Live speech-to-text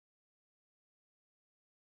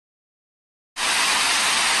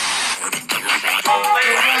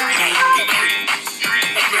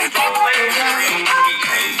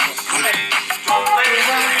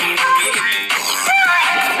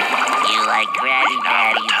like Granny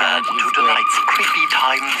Daddy, Return to tonight's Creepy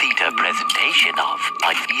Time Theater presentation of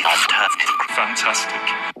Life the Unturned. Fantastic.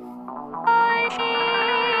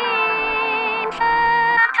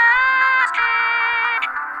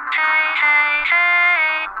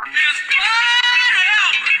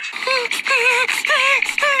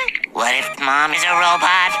 What if Mom is a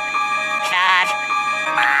robot? Dad?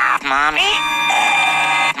 Mommy?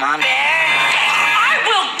 Mom Bear? I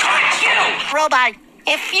will touch you! Robot,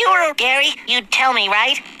 if you were Gary, you'd tell me,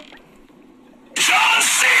 right?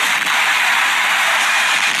 Johnson!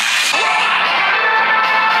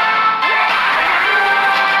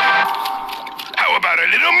 How about a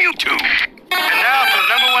little Mewtwo? And now for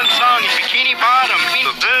the #1 song in Bikini Bottom.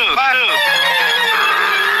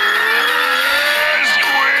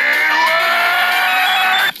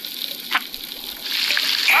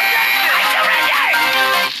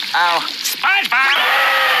 Oh. SpongeBob!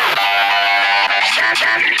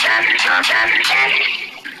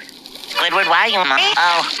 Squidward, why are you, Mom?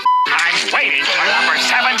 Oh. I'm waiting for number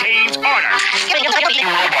 17's order.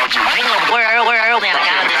 World, and I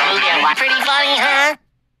got this movie I watched. Pretty funny, huh?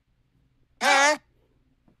 Huh?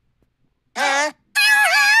 Huh?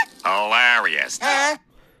 Hilarious. Huh?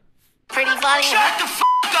 Pretty funny. Shut the f***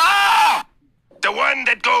 up! The one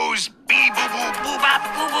that goes bee boo boo boo bop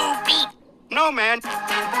boo boo beep. No, man. Beep,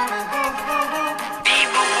 boop, boop, boop, boop.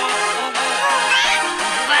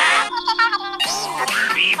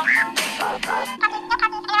 Beep.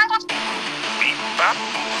 Beep bop.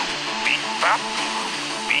 Beep bop.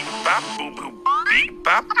 Beep bop boo boo. Beep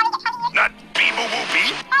bop. Not beep boo boo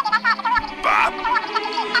beep. Bop.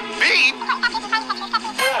 Beep.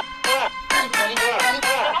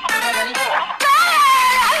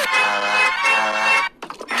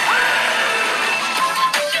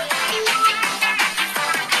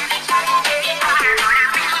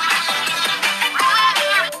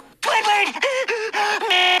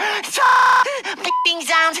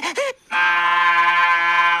 Sounds. Back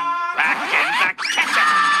in the kitchen.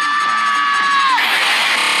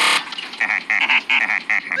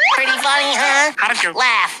 Pretty funny, huh? How did you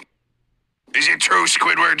Laugh. Is it true,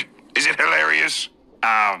 Squidward? Is it hilarious?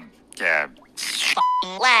 Yeah.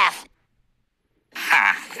 Laugh.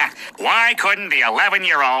 Why couldn't the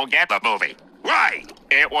 11-year-old get the movie? Why?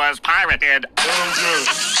 It was pirated.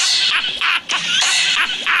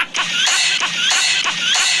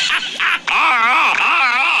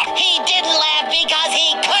 He didn't laugh because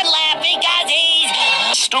he could laugh because he's...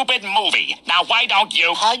 Stupid movie. Now why don't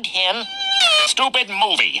you... Hugged him. Stupid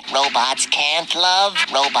movie. Robots can't love.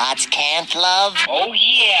 Robots can't love. Oh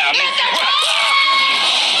yeah,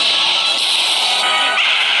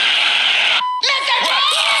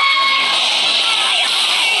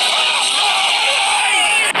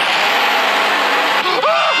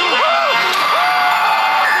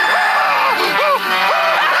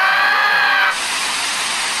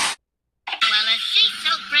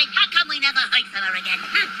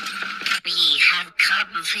 We have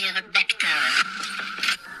come for your nectar.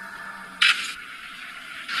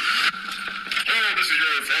 Hello, this is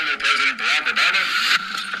your former President Barack Obama.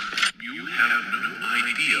 You have no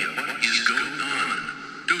idea what is going on,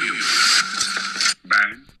 do you?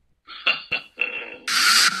 Bang.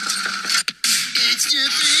 It's your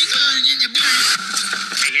thing on in your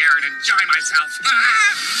brain. here and enjoy myself.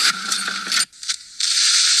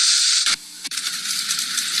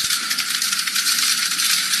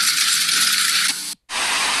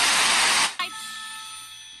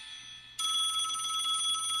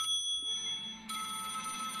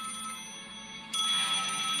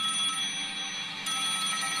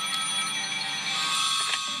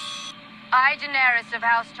 I, Daenerys of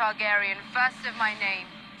House Targaryen, first of my name,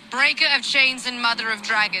 breaker of chains and mother of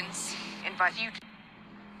dragons, invite you to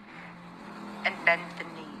and bend the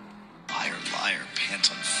knee. Liar, liar,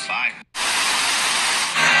 pants on fire.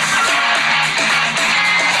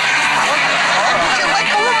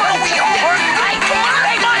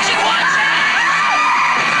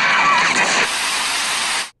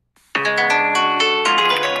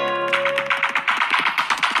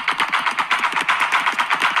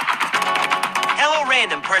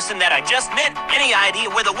 Random person that I just met. Any idea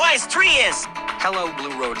where the wise tree is? Hello, Blue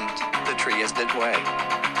Rodent. The tree is that way.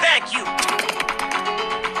 Thank you.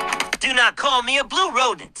 Do not call me a blue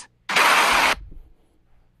rodent.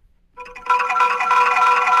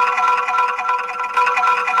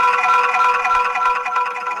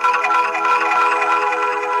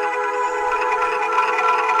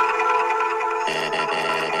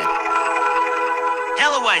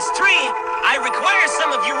 Hello, wise tree. I require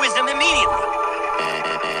some of your wisdom immediately.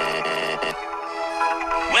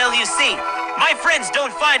 Well, you see, my friends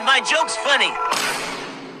don't find my jokes funny.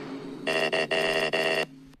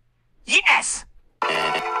 Yes!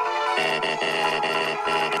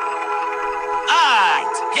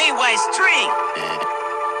 Alright, Hay-Wise tree.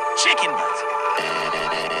 Chicken butt.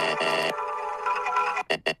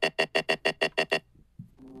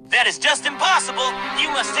 That is just impossible. You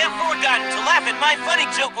must have forgotten to laugh at my funny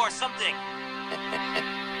joke or something.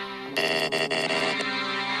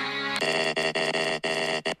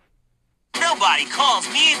 Nobody calls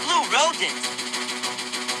me a blue rodent.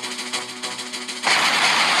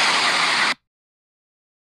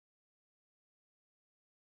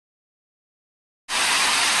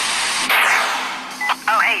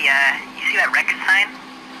 Oh, hey, you see that record sign?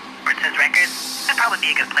 Where it says records? That'd probably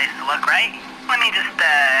be a good place to look, right? Let me just,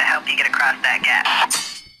 help you get across that gap.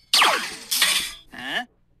 Huh?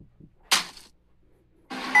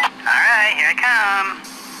 Alright, here I come.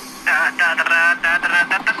 Da da da da da da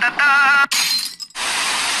da da da da.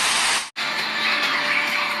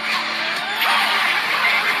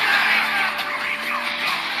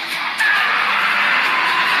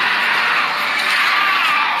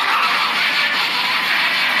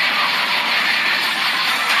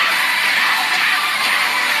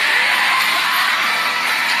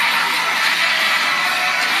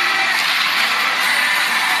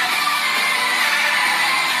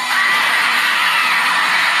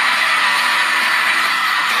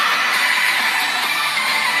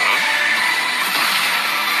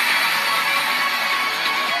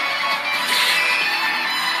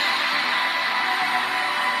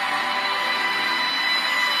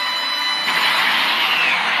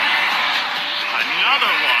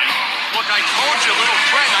 Look, I told you, little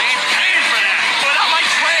friend, I ain't paying for that. Without my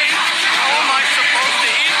tray, how am I supposed to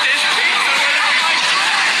eat this pizza without my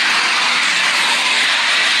tray?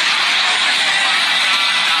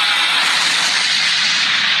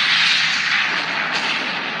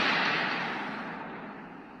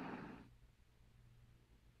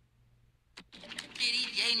 Did he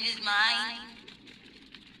change his mind?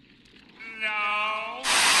 No.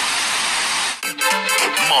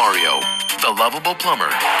 Mario, the lovable plumber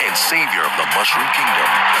and savior of the Mushroom Kingdom.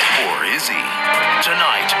 Or is he?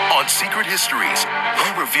 Tonight, on Secret Histories, we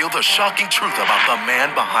reveal the shocking truth about the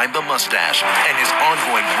man behind the mustache and his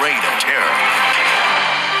ongoing reign of terror.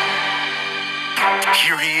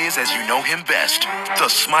 Here he is as you know him best, the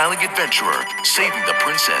smiling adventurer, saving the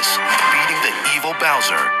princess, beating the evil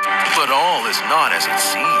Bowser. But all is not as it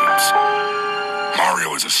seems.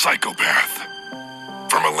 Mario is a psychopath.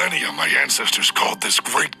 For millennia, my ancestors called this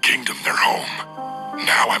great kingdom their home.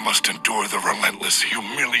 Now I must endure the relentless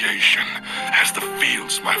humiliation as the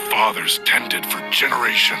fields my fathers tended for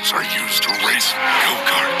generations are used to race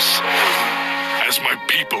go-karts. As my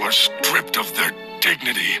people are stripped of their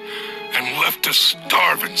dignity and left to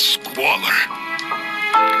starve in squalor.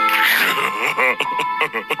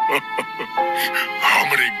 How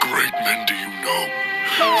many great men do you know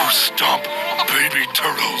who stomp baby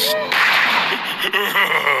turtles?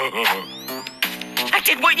 I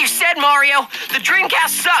did what you said, Mario. The Dreamcast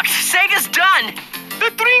sucked. Sega's done. The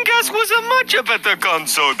Dreamcast was a much better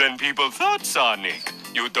console than people thought, Sonic.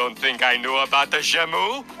 You don't think I knew about the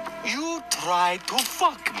Shamu? You tried to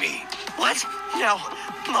fuck me. What? No.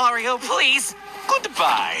 Mario, please.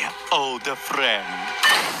 Goodbye, old friend.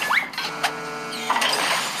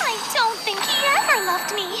 I don't think he ever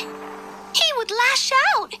loved me. He would lash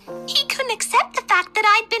out. He couldn't accept the fact that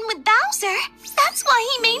I'd been with Bowser. That's why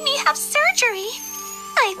he made me have surgery.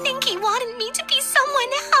 I think he wanted me to be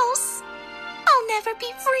someone else. I'll never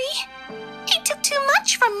be free. He took too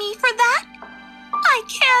much from me for that. I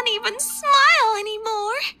can't even smile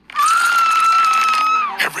anymore.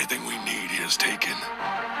 Everything we need he has taken.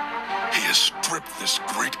 He has stripped this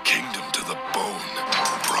great kingdom to the bone,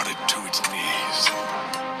 brought it to its knees.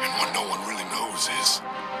 And what no one really knows is,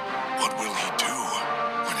 what will he do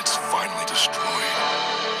when it's finally destroyed?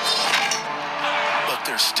 But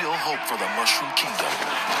there's still hope for the Mushroom Kingdom.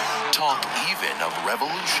 Talk even of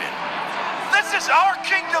revolution. This is our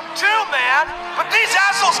kingdom too, man! But these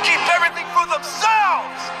assholes keep everything for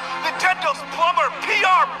themselves! Nintendo's plumber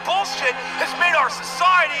PR bullshit has made our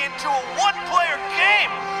society into a one-player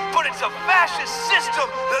game, but it's a fascist system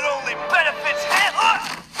that only benefits us!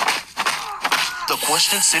 The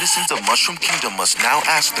question citizens of Mushroom Kingdom must now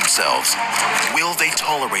ask themselves, will they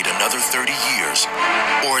tolerate another 30 years?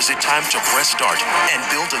 Or is it time to press start and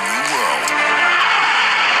build a new world?